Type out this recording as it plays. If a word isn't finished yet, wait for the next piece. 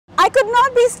I could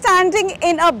not be standing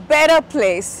in a better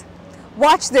place.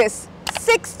 Watch this,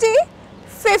 60,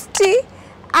 50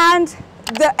 and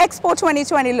the Expo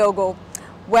 2020 logo.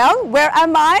 Well, where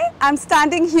am I? I'm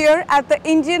standing here at the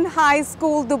Indian High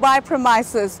School Dubai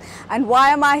premises. And why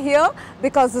am I here?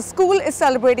 Because the school is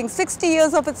celebrating 60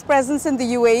 years of its presence in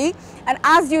the UAE. And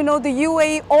as you know, the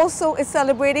UAE also is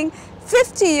celebrating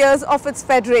 50 years of its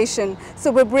federation.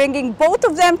 So we're bringing both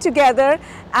of them together,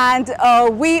 and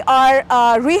we are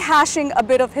rehashing a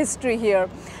bit of history here.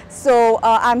 So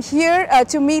I'm here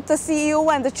to meet the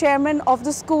CEO and the chairman of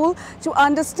the school to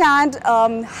understand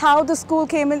how the school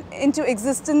came into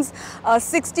existence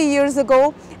 60 years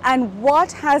ago and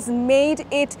what has made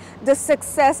it the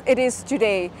success it is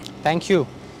today. Thank you.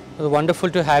 It was wonderful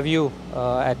to have you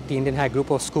at the Indian High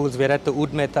Group of Schools. We're at the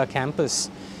Oud Mehta campus.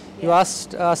 You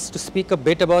asked us to speak a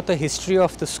bit about the history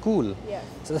of the school. Yes.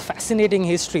 It's a fascinating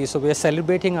history. So we are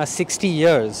celebrating our 60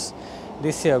 years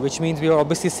this year, which means we were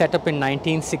obviously set up in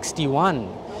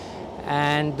 1961.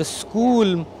 And the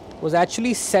school was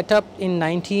actually set up in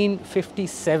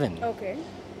 1957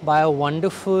 by a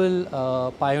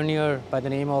wonderful pioneer by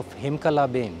the name of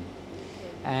Himkala Bain.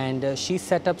 And she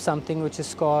set up something which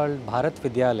is called Bharat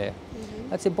Vidyalaya.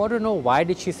 That's important to know. Why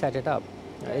did she set it up?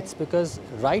 It's because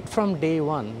right from day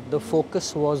one, the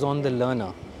focus was on the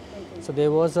learner. So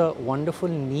there was a wonderful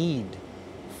need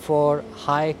for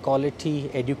high quality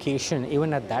education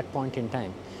even at that point in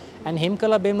time. And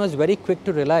Himkala Bain was very quick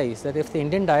to realize that if the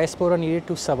Indian diaspora needed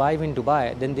to survive in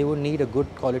Dubai, then they would need a good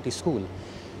quality school.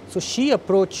 So she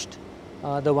approached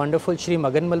the wonderful Shri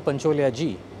Maganmal Pancholia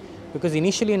ji, because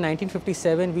initially in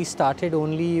 1957 we started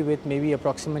only with maybe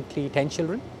approximately 10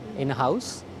 children in a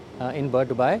house in Bur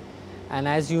Dubai. And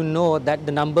as you know, that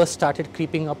the numbers started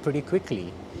creeping up pretty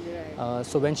quickly.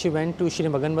 So when she went to Shri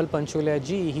Maganmal Pancholia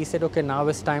ji, he said, okay, now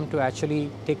it's time to actually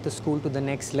take the school to the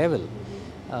next level,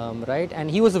 right?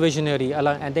 And he was a visionary,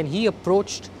 and then he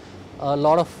approached a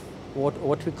lot of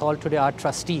what we call today our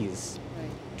trustees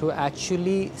to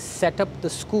actually set up the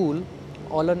school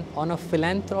on a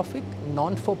philanthropic,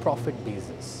 non-for-profit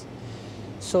basis.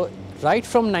 So right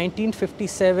from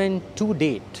 1957 to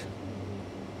date,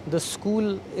 the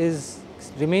school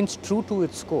remains true to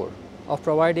its core of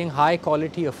providing high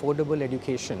quality, affordable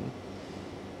education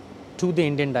to the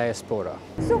Indian diaspora.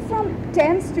 So from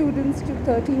 10 students to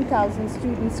 13,000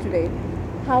 students today,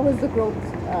 how has the growth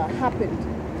happened?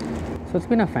 So it's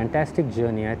been a fantastic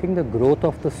journey. I think the growth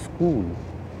of the school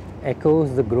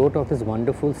echoes the growth of this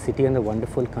wonderful city and the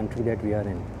wonderful country that we are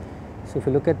in. So if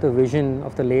you look at the vision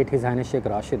of the late His Highness Sheikh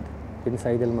Rashid bin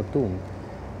Saeed Al Maktoum,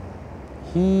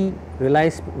 he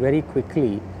realized very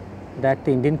quickly that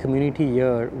the Indian community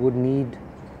here would need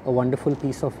a wonderful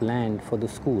piece of land for the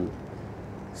school.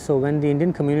 So when the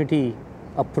Indian community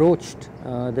approached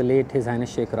the late His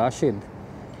Highness Sheikh Rashid,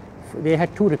 they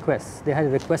had two requests. They had a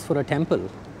request for a temple,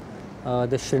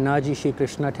 the Srinaji Shri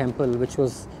Krishna temple, which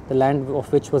was the land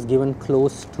of which was given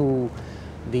close to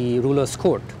the ruler's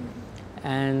court.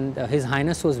 And His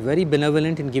Highness was very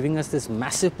benevolent in giving us this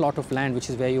massive plot of land, which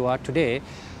is where you are today,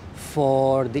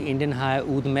 for the Indian High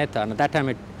Oud Mehta. And at that time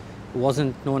it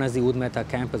wasn't known as the Oud Mehta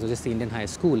campus, it was just the Indian High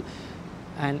School.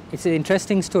 And it's an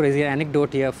interesting story, it's an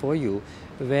anecdote here for you,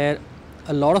 where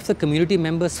a lot of the community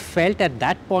members felt at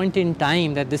that point in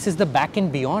time that this is the back and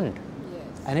beyond,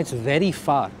 and it's very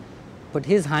far. But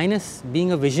His Highness,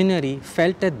 being a visionary,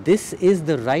 felt that this is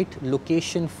the right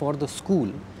location for the school,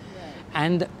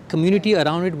 and the community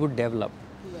around it would develop.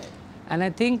 And I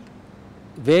think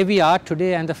where we are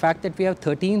today and the fact that we have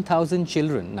 13,000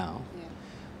 children now,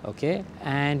 okay,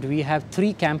 and we have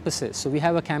 3 campuses. So we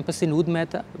have a campus in Oud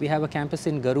Mehta, we have a campus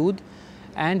in Garud,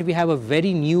 and we have a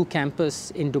very new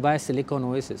campus in Dubai Silicon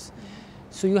Oasis.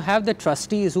 So you have the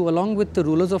trustees who, along with the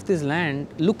rulers of this land,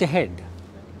 look ahead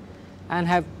and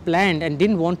have planned and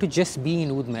didn't want to just be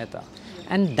in Oud Mehta.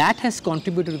 And that has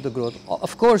contributed to the growth.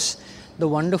 Of course, the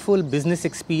wonderful business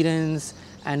experience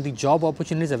and the job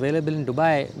opportunities available in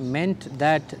Dubai meant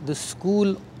that the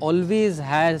school always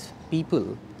has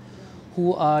people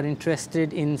who are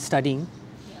interested in studying.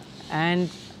 And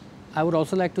I would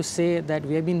also like to say that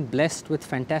we have been blessed with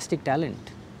fantastic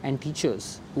talent and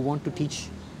teachers who want to teach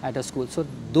at our school. So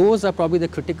those are probably the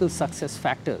critical success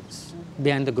factors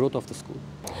behind the growth of the school.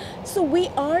 So we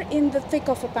are in the thick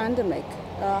of a pandemic.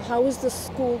 How is the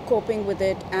school coping with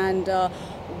it, and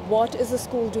what is the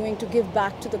school doing to give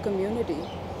back to the community?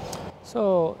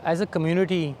 So as a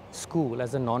community school,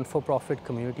 as a non-for-profit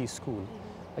community school,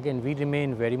 again, we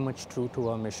remain very much true to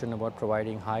our mission about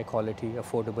providing high quality,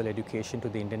 affordable education to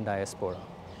the Indian diaspora.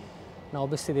 Now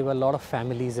obviously there were a lot of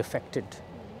families affected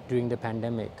during the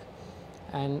pandemic,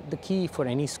 and the key for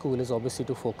any school is obviously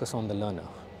to focus on the learner.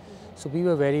 So we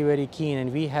were very, very keen,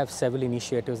 and we have several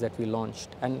initiatives that we launched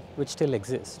and which still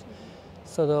exist.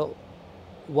 So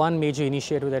the one major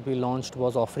initiative that we launched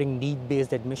was offering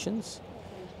need-based admissions.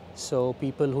 So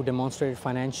people who demonstrated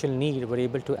financial need were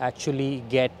able to actually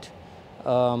get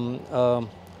a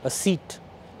seat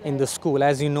in the school.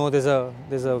 As you know, there's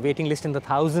a waiting list in the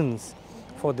thousands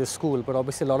for this school, but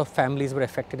obviously a lot of families were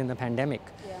affected in the pandemic.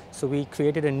 So we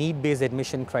created a need-based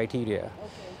admission criteria.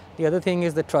 The other thing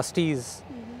is the trustees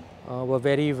were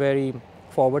very, very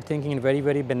forward-thinking and very,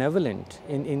 very benevolent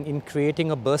in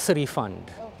creating a bursary fund.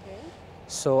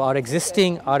 So our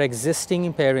existing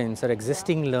parents, our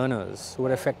existing learners who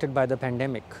were affected by the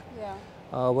pandemic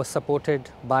were supported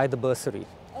by the bursary.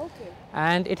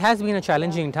 And it has been a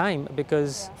challenging time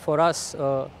because for us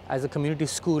as a community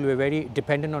school, we're very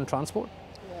dependent on transport.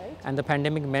 And the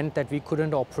pandemic meant that we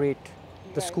couldn't operate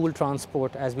the school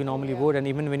transport as we normally would, and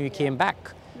even when we came back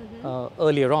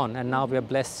earlier on, and now we are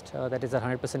blessed that is at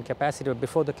 100% capacity, but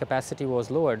before the capacity was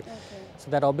lowered.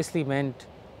 So that obviously meant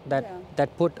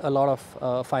that put a lot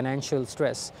of financial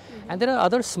stress. And there are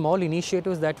other small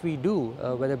initiatives that we do,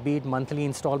 whether be it monthly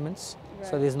installments,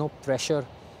 so there's no pressure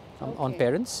on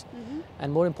parents.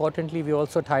 And more importantly, we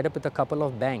also tied up with a couple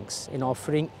of banks in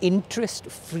offering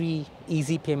interest-free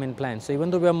easy payment plans. So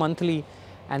even though we are monthly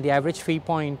and the average fee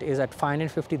point is at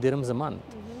 550 dirhams a month,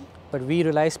 but we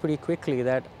realized pretty quickly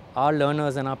that our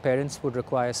learners and our parents would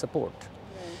require support.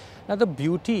 Now the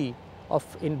beauty of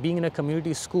being in a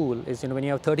community school is, when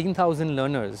you have 13,000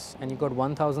 learners and you've got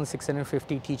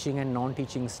 1,650 teaching and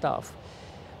non-teaching staff,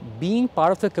 being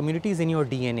part of the community is in your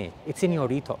DNA, it's in your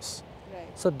ethos.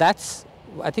 So that's,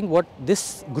 I think, what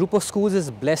this group of schools is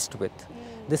blessed with.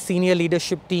 The senior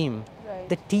leadership team,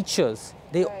 the teachers,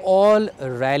 they all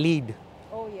rallied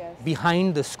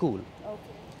behind the school.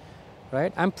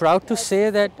 Right? I'm proud to say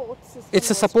that it's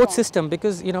a support system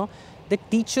because, the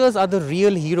teachers are the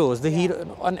real heroes.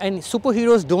 And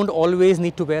superheroes don't always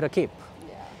need to wear a cape.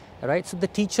 Right? So the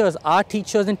teachers, our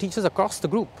teachers and teachers across the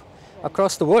group,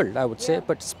 across the world, I would say,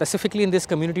 but specifically in this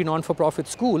community non-for-profit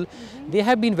school, they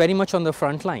have been very much on the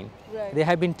front line. They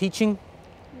have been teaching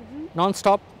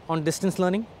non-stop on distance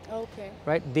learning.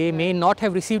 Right? They may not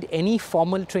have received any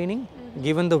formal training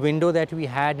given the window that we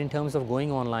had in terms of going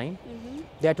online.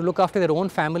 They had to look after their own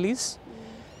families.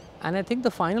 And I think the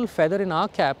final feather in our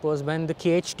cap was when the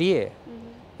KHDA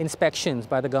inspections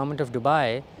by the government of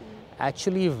Dubai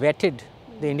actually vetted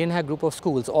the Indian High group of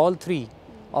schools, all three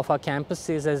of our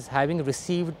campuses, as having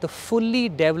received the fully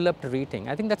developed rating.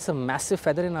 I think that's a massive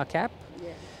feather in our cap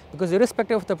because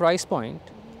irrespective of the price point,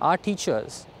 our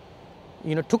teachers,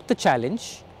 took the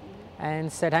challenge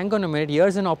and said, hang on a minute,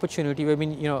 here's an opportunity. We've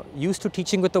been, used to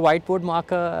teaching with the whiteboard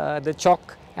marker, the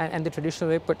chalk and the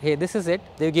traditional way, but hey, this is it.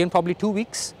 They were given probably 2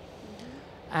 weeks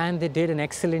and they did an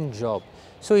excellent job.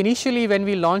 So initially when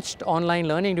we launched online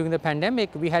learning during the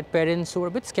pandemic, we had parents who were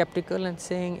a bit skeptical and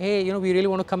saying, hey, we really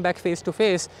want to come back face to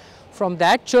face. From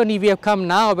that journey we have come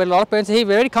now where a lot of parents say, hey,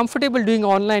 we're very comfortable doing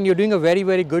online, you're doing a very,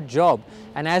 very good job.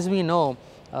 And as we know,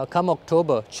 come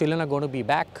October, children are going to be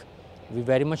back. We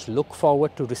very much look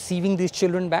forward to receiving these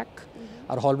children back.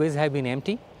 Our hallways have been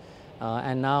empty.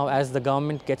 And now as the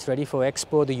government gets ready for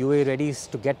Expo, the UAE readies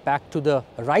to get back to the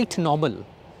right normal,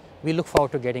 we look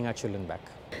forward to getting our children back.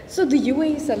 So the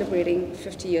UAE is celebrating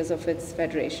 50 years of its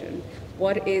federation.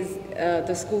 What is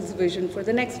the school's vision for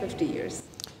the next 50 years?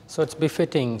 So it's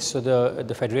befitting. So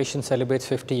the federation celebrates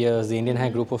 50 years. The Indian High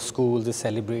group of schools is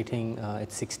celebrating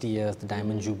its 60 years, the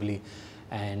Diamond Jubilee,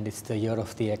 and it's the year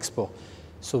of the Expo.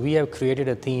 So we have created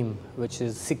a theme which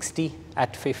is 60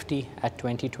 at 50 at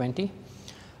 2020.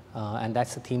 And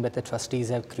that's the theme that the trustees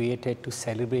have created to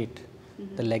celebrate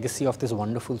the legacy of this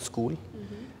wonderful school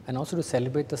and also to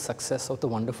celebrate the success of the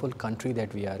wonderful country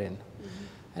that we are in.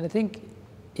 And I think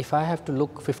if I have to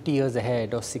look 50 years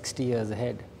ahead or 60 years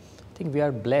ahead, I think we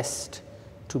are blessed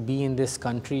to be in this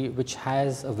country which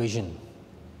has a vision.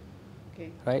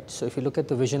 Right? So if you look at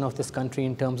the vision of this country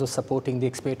in terms of supporting the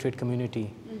expatriate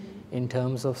community, in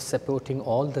terms of supporting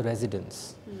all the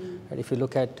residents, right? If you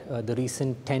look at the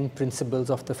recent 10 principles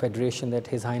of the Federation that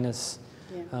His Highness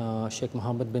Sheikh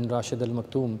Mohammed bin Rashid Al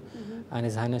Maktoum and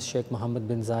His Highness Sheikh Mohammed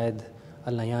bin Zayed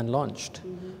Al Nahyan launched,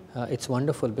 it's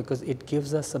wonderful because it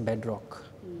gives us a bedrock.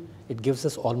 It gives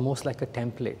us almost like a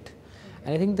template.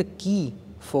 And I think the key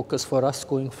focus for us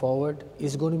going forward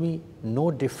is going to be no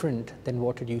different than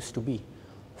what it used to be.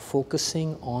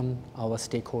 Focusing on our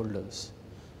stakeholders.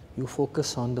 You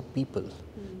focus on the people.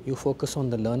 You focus on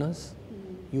the learners.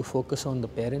 You focus on the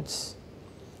parents.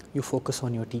 You focus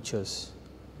on your teachers.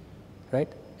 Right?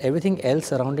 Everything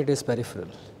else around it is peripheral.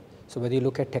 So whether you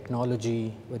look at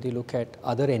technology, whether you look at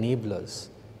other enablers,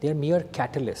 they are mere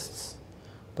catalysts.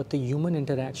 But the human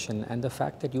interaction and the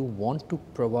fact that you want to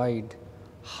provide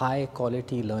high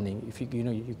quality learning, if you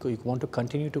want to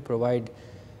continue to provide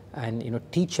and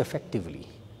teach effectively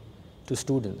to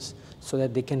students so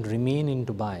that they can remain in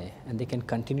Dubai and they can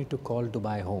continue to call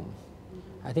Dubai home.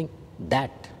 I think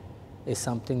that is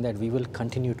something that we will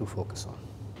continue to focus on.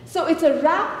 So it's a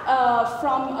wrap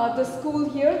from the school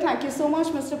here. Thank you so much,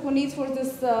 Mr. Punit, for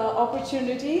this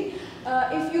opportunity.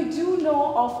 If you do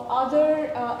know of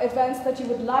other events that you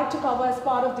would like to cover as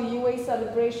part of the UAE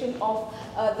celebration of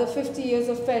the 50 years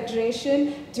of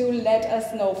Federation, do let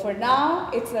us know. For now,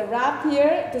 it's a wrap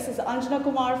here. This is Anjana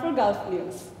Kumar for Gulf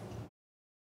News.